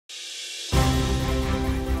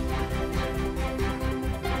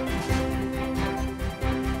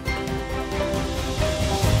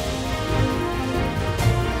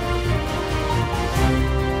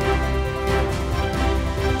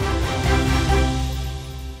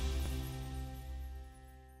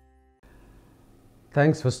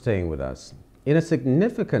Thanks for staying with us. In a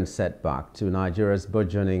significant setback to Nigeria's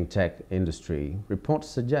burgeoning tech industry, reports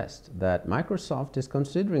suggest that Microsoft is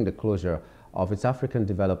considering the closure of its African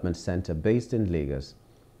Development Center based in Lagos.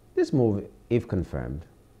 This move, if confirmed,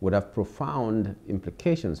 would have profound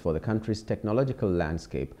implications for the country's technological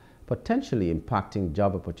landscape, potentially impacting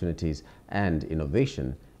job opportunities and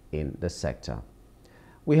innovation in the sector.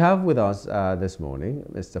 We have with us this morning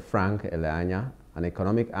Mr. Frank Eleanya, an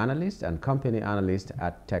economic analyst and company analyst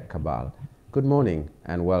at Tech Cabal. Good morning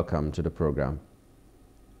and welcome to the program.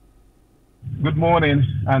 Good morning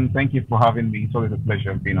and thank you for having me. It's always a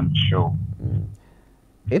pleasure being on the show.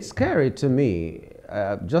 It's scary to me,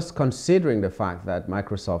 just considering the fact that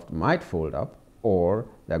Microsoft might fold up, or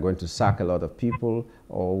they're going to sack a lot of people,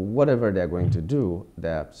 or whatever they're going to do.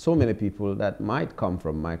 There are so many people that might come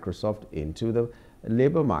from Microsoft into the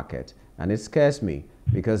labor market, and it scares me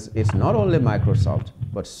because it's not only Microsoft,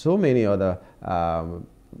 but so many other.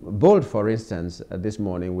 Bold, for instance, this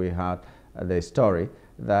morning we had the story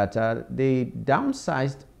that they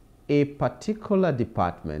downsized a particular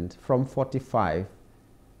department from 45.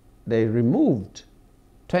 They removed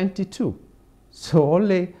 22. So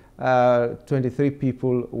only 23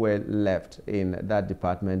 people were left in that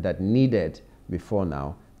department that needed, before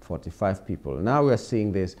now, 45 people. Now we're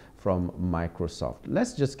seeing this from Microsoft.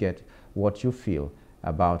 Let's just get what you feel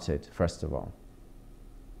about it, first of all.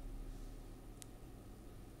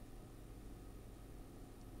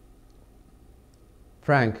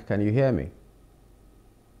 Frank, can you hear me?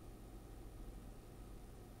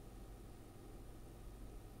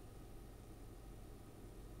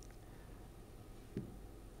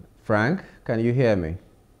 Frank, can you hear me?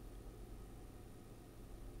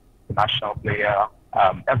 National player,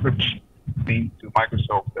 everything to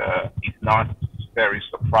Microsoft is not very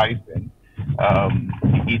surprising.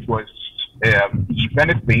 It was, if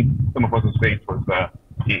anything, some of us would say it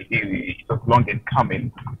was long in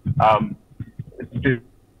coming.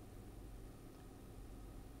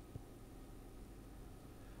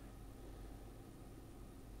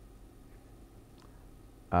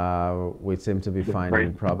 We seem to be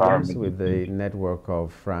finding problems with the network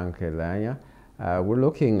of Frank Eleanya. We're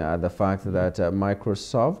looking at the fact that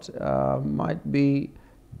Microsoft might be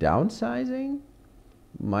downsizing,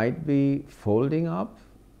 might be folding up,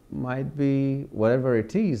 might be whatever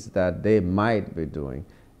it is that they might be doing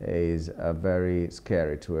is very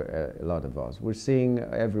scary to a lot of us. We're seeing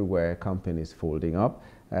everywhere companies folding up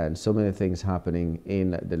and so many things happening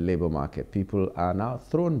in the labor market. People are now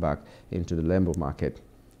thrown back into the labor market.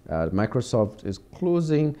 Microsoft is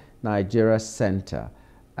closing Nigeria's center,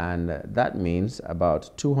 and that means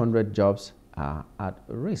about 200 jobs are at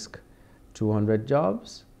risk. 200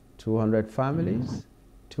 jobs, 200 families,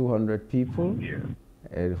 200 people,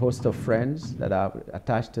 a host of friends that are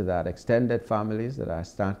attached to that, extended families that are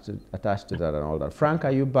attached to that and all that. Frank,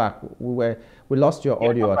 are you back? We lost your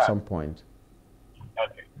audio at some point.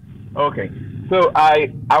 Okay. So I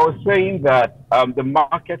was saying that the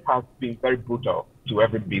market has been very brutal to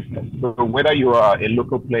every business. So whether you are a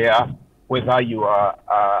local player, whether you are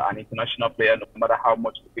an international player, no matter how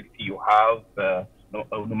much liquidity you have,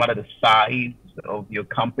 no matter the size of your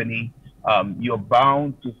company, you're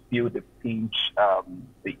bound to feel the pinch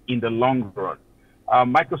in the long run.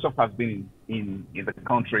 Microsoft has been in the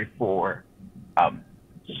country for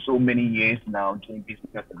so many years now, doing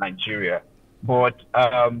business in Nigeria. But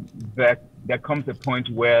there comes a point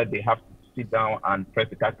where they have to sit down and press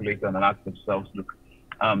the calculator and ask themselves, look,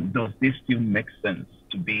 does this still make sense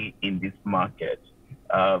to be in this market,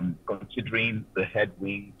 considering the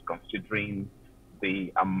headwinds, considering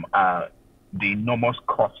the enormous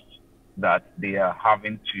costs that they are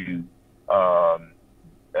having to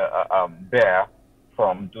bear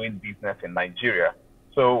from doing business in Nigeria.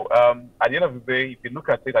 So at the end of the day, if you look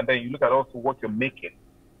at it and then you look at also what you're making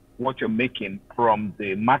from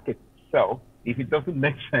the market itself, if it doesn't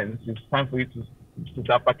make sense, it's time for you to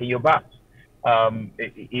start packing your bags.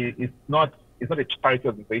 It's not a charity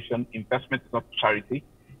organization. Investment is not charity.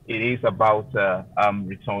 It is about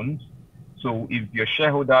returns. So if your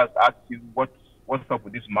shareholders ask you what's up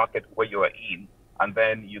with this market where you are in, and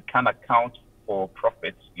then you can account for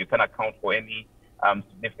profits, you can account for any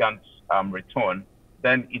significant return,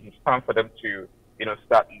 then it is time for them to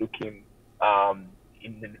start looking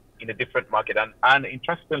in a different market. And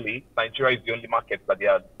interestingly, Nigeria is the only market that they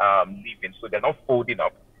are leaving. So they're not folding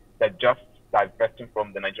up. They're just divesting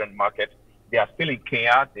from the Nigerian market. They are still in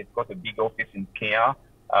Kenya. They've got a big office in Kenya.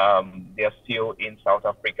 They are still in South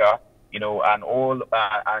Africa, and all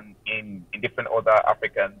and in different other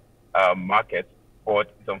African markets.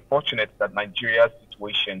 But it's unfortunate that Nigeria's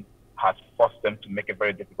situation has forced them to make a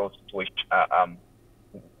very difficult situation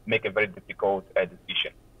make a very difficult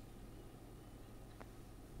decision.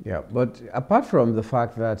 Yeah, but apart from the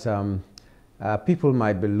fact that people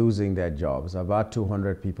might be losing their jobs, about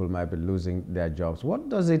 200 people might be losing their jobs, what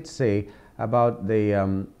does it say about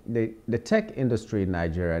the tech industry in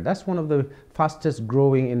Nigeria? That's one of the fastest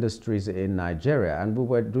growing industries in Nigeria, and we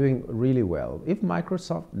were doing really well. If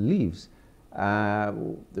Microsoft leaves,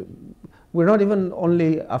 we're not even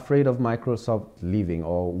only afraid of Microsoft leaving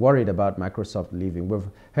or worried about Microsoft leaving. We've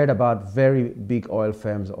heard about very big oil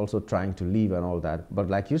firms also trying to leave and all that. But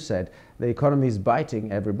like you said, the economy is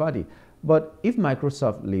biting everybody. But if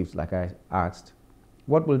Microsoft leaves, like I asked,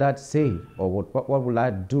 what will that say, or what will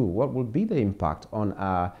that do? What will be the impact on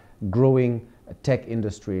our growing tech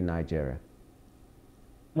industry in Nigeria?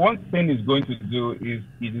 One thing it's going to do is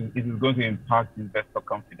it is going to impact investor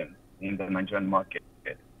confidence in the Nigerian market.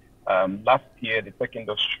 Last year, the tech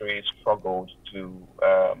industry struggled to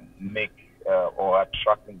make or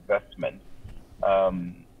attract investment.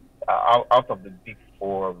 Out of the big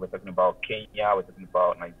four, we're talking about Kenya, we're talking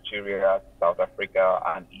about Nigeria, South Africa,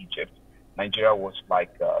 and Egypt. Nigeria was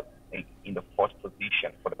like in the fourth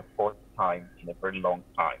position for the fourth time in a very long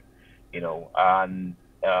time, and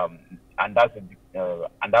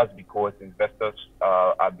that's because investors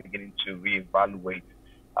are beginning to reevaluate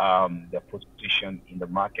their position in the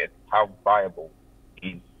market. How viable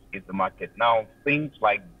is the market now? Things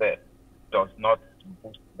like this does not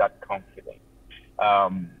boost that confidence.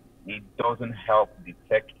 It doesn't help the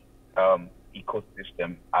tech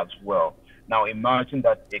ecosystem as well. Now, imagine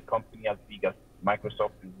that a company as big as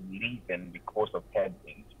Microsoft is leaving because of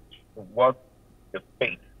headwinds. What's the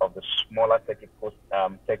fate of the smaller tech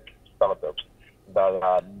startups that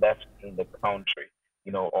are left in the country,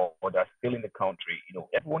 or that are still in the country?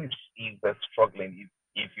 Everyone is struggling.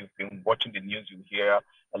 If you've been watching the news, you hear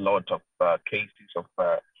a lot of cases of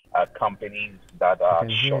companies that are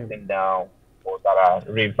shutting down or that are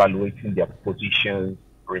reevaluating their positions,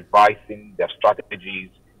 revising their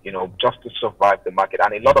strategies, just to survive the market.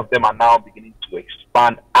 And a lot of them are now beginning to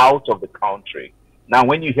expand out of the country. Now,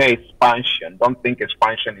 when you hear expansion, don't think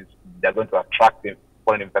expansion is they're going to attract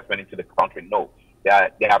foreign investment into the country. No, they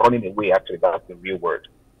are running away. Actually, that's the real word.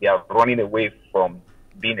 They are running away from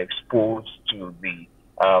being exposed to the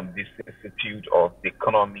vicissitude of the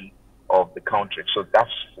economy of the country. So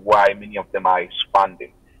that's why many of them are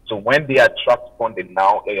expanding. So when they attract funding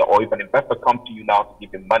now, or if an investor comes to you now to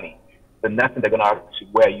give you money, the next thing they're going to ask you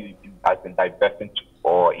where you have been divesting to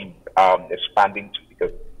or expanding to,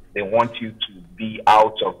 because they want you to be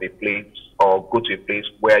out of a place or go to a place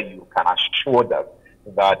where you can assure them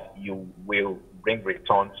that you will bring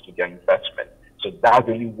returns to their investment. So that's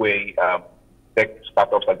the only way tech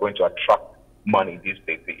startups are going to attract money these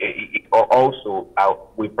days. Also,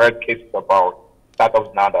 we've heard cases about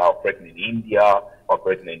startups now that are operating in India,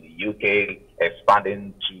 operating in the UK,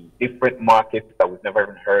 expanding to different markets that we've never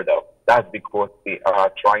even heard of. That's because they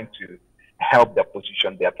are trying to help their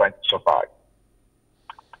position. They are trying to survive.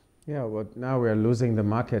 Yeah, well, now we're losing the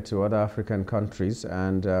market to other African countries,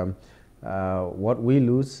 and what we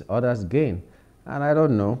lose, others gain. And I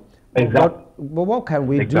don't know. Exactly. But what can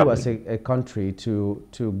we do as a country to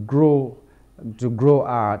grow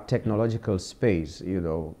our technological space?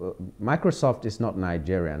 Microsoft is not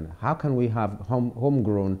Nigerian. How can we have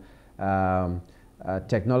homegrown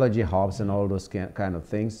technology hubs and all those kind of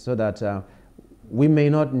things, so that we may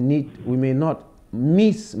not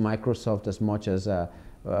miss Microsoft as much as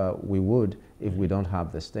we would if we don't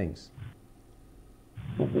have these things?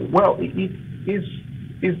 Well, it's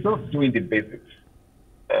just doing the basics,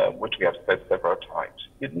 which we have said several times.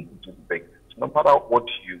 You need to do the basics. No matter what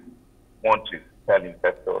you want to tell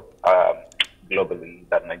investors globally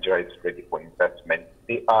that Nigeria is ready for investment,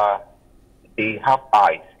 they have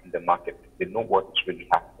eyes in the market. They know what is really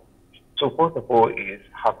happening. So first of all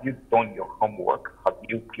have you done your homework? Have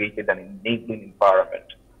you created an enabling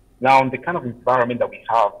environment? Now, the kind of environment that we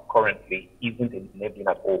have currently isn't enabling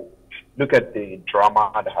at all. Look at the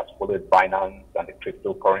drama that has followed Binance and the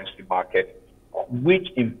cryptocurrency market. Which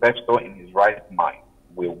investor in his right mind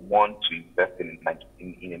will want to invest in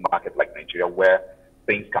a market like Nigeria, where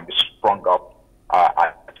things can be sprung up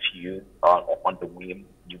at you on the whim?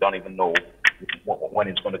 You don't even know when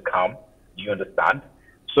it's going to come. Do you understand?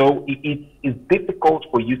 So it's difficult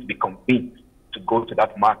for you to be convinced to go to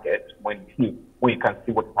that market when you can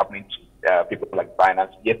see what's happening to people like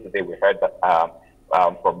Binance. Yesterday, we heard that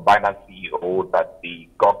from Binance CEO that the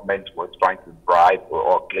government was trying to bribe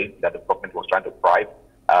or claim that the government was trying to bribe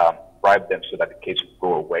them so that the case would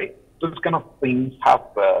go away. Those kind of things have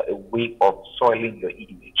a way of soiling your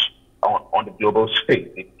image on the global stage.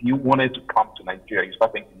 If you wanted to come to Nigeria, you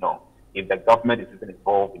start thinking, no, if the government is even involved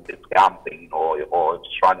involved in the scam thing or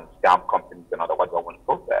trying to scam companies and otherwise I want to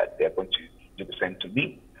go there, they're going to do the same to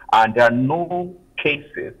me. And there are no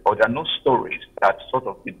cases or there are no stories that sort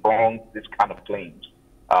of debunk this kind of claims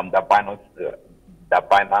that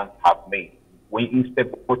Binance have made. When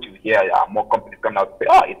instead what you hear are more companies coming out and say,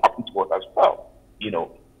 oh, it happened to us as well.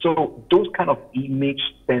 So those kind of image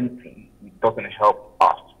sensing doesn't help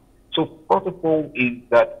us. So first of all is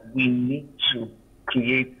that we need to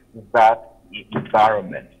create that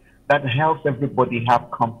environment that helps everybody have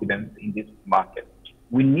confidence in this market.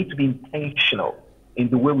 We need to be intentional in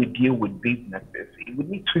the way we deal with businesses. We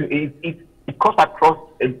need to, it cuts across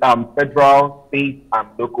federal, state, and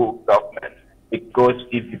local government. Because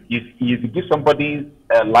if you give somebody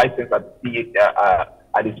a license at the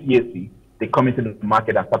CAC, they come into the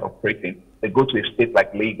market and start operating. They go to a state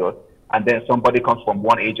like Lagos, and then somebody comes from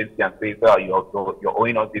one agency and says, "Oh, you're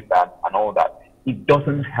owing us this and all that." It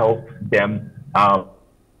doesn't help them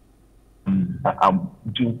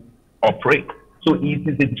to operate. So it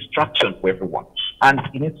is a distraction for everyone, and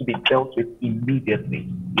it needs to be dealt with immediately.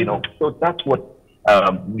 So that's what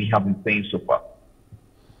we have been saying so far.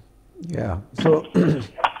 Yeah. So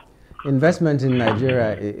investment in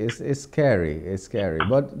Nigeria is scary. It's scary.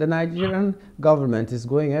 But the Nigerian government is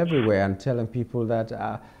going everywhere and telling people that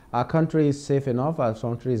our country is safe enough, our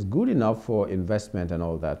country is good enough for investment and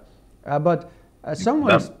all that. But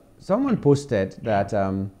someone posted that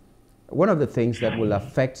one of the things that will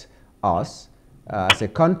affect us as a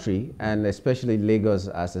country, and especially Lagos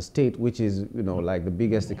as a state, which is like the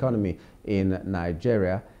biggest economy in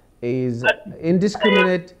Nigeria, is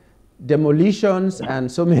indiscriminate demolitions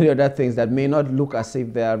and so many other things that may not look as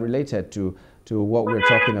if they are related to what we're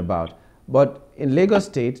talking about. But in Lagos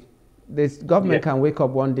State, this government can wake up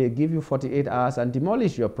one day, give you 48 hours and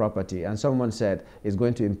demolish your property. And someone said it's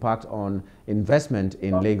going to impact on investment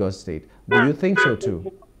in Lagos State. Do you think so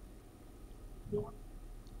too?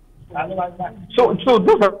 So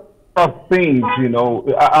those are things,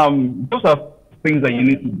 those are things that you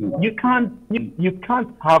need to do. You can't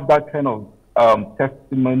have that kind of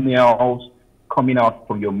testimonials coming out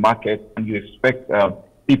from your market and you expect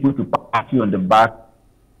people to pat you on the back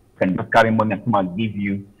and just carry money and come and give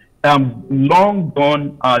you. Long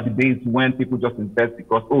gone are the days when people just invest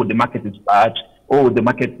because, oh, the market is bad. Oh, the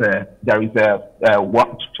market, there is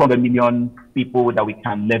 200 million people that we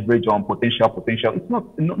can leverage on potential. It's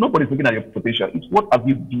not, nobody's looking at your potential. It's what have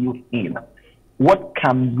you built in? What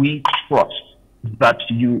can we trust that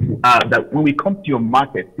that when we come to your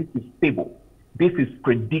market, this is stable. This is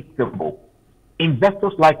predictable.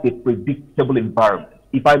 Investors like a predictable environment.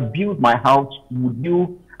 If I build my house, would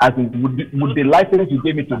the license you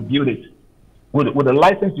gave me to build it, would the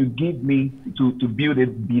license you give me to build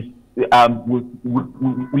it be, will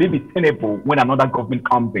it be tenable when another government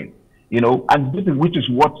comes in? And which is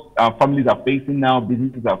what families are facing now,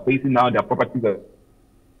 businesses are facing now, their properties are.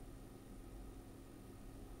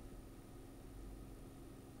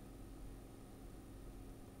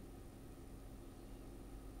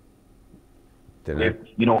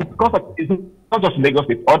 Because it's not just Lagos,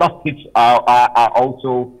 other states are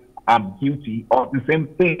also guilty of the same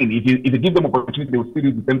thing. If you give them opportunity, they will still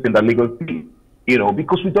do the same thing that Lagos did.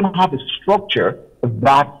 Because we don't have a structure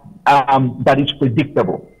that is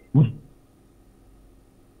predictable.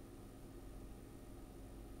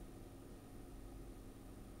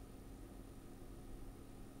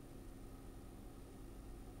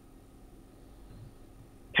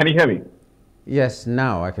 Can you hear me? Yes,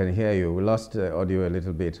 now I can hear you. We lost audio a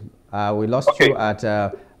little bit. We lost you at,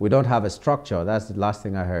 we don't have a structure. That's the last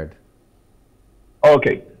thing I heard.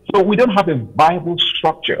 Okay, so we don't have a viable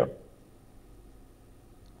structure.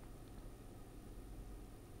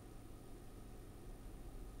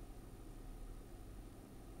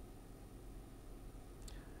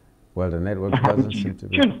 Well, the network doesn't seem to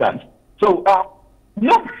be. You understand? So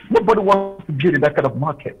nobody wants to build in that kind of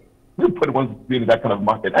market. Nobody wants to build in that kind of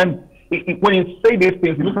market. And when you say these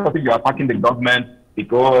things, it looks as if you're attacking the government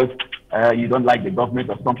because you don't like the government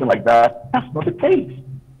or something like that. That's not the case.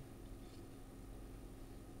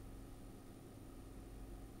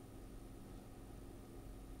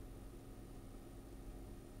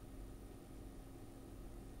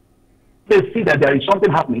 They see that there is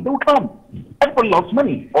something happening, they will come. Everybody loves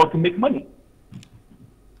money or to make money.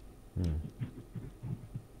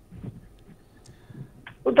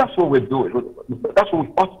 So that's what we're doing. That's what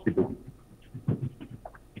we ought to be doing.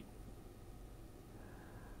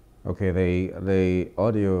 Okay, the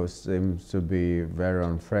audio seems to be very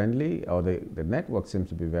unfriendly, or the network seems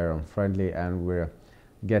to be very unfriendly, and we're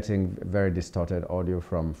getting very distorted audio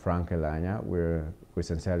from Frank Eleanya. We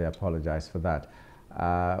sincerely apologize for that.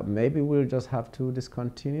 Maybe we'll just have to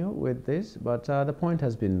discontinue with this, but the point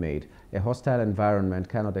has been made. A hostile environment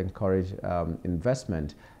cannot encourage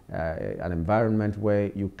investment. An environment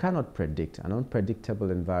where you cannot predict, an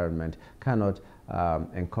unpredictable environment cannot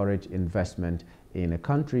encourage investment in a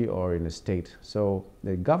country or in a state. So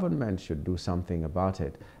the government should do something about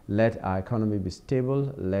it. Let our economy be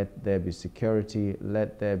stable, let there be security,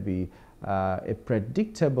 let there be a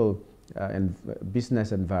predictable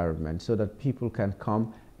business environment so that people can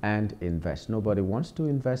come and invest. Nobody wants to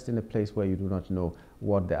invest in a place where you do not know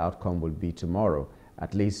what the outcome will be tomorrow.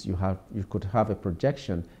 At least you could have a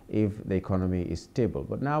projection if the economy is stable.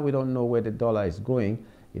 But now we don't know where the dollar is going.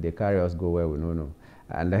 If they carry us go where we don't know.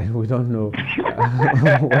 And then we don't know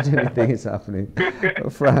what anything is happening.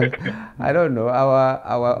 Frank, I don't know.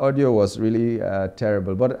 Our audio was really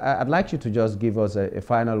terrible. But I'd like you to just give us a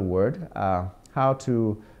final word, how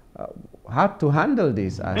to handle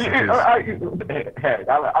this as it is.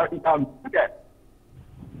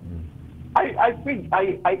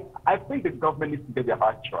 I think the government needs to get their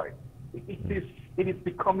hard choice. It is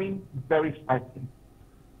becoming very frightening.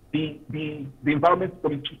 The environment is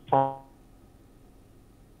becoming too tough.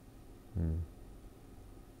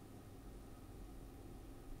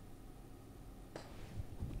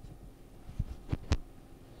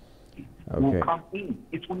 Okay. Will come in.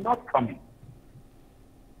 It will not come in.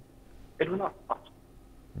 It will not.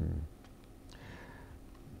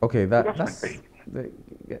 Okay, that's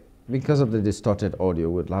because of the distorted audio.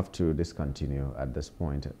 We'd love to discontinue at this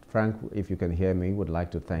point. Frank, if you can hear me, would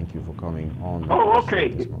like to thank you for coming on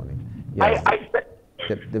this morning. Yes,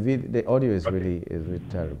 the audio is really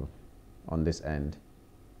terrible on this end.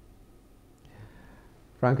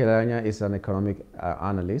 Frank Eleanya is an economic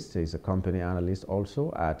analyst. He's a company analyst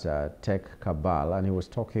also at Tech Cabal, and he was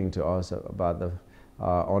talking to us about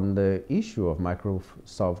on the issue of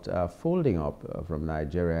Microsoft folding up from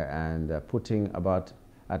Nigeria and putting about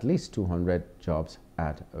at least 200 jobs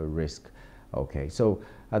at risk. Okay, so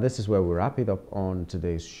this is where we wrap it up on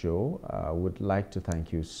today's show. I would like to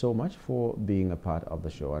thank you so much for being a part of the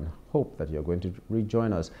show and hope that you're going to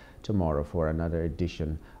rejoin us tomorrow for another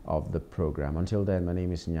edition of the program. Until then, my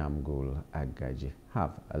name is Nyamgul Agaji.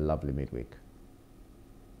 Have a lovely midweek.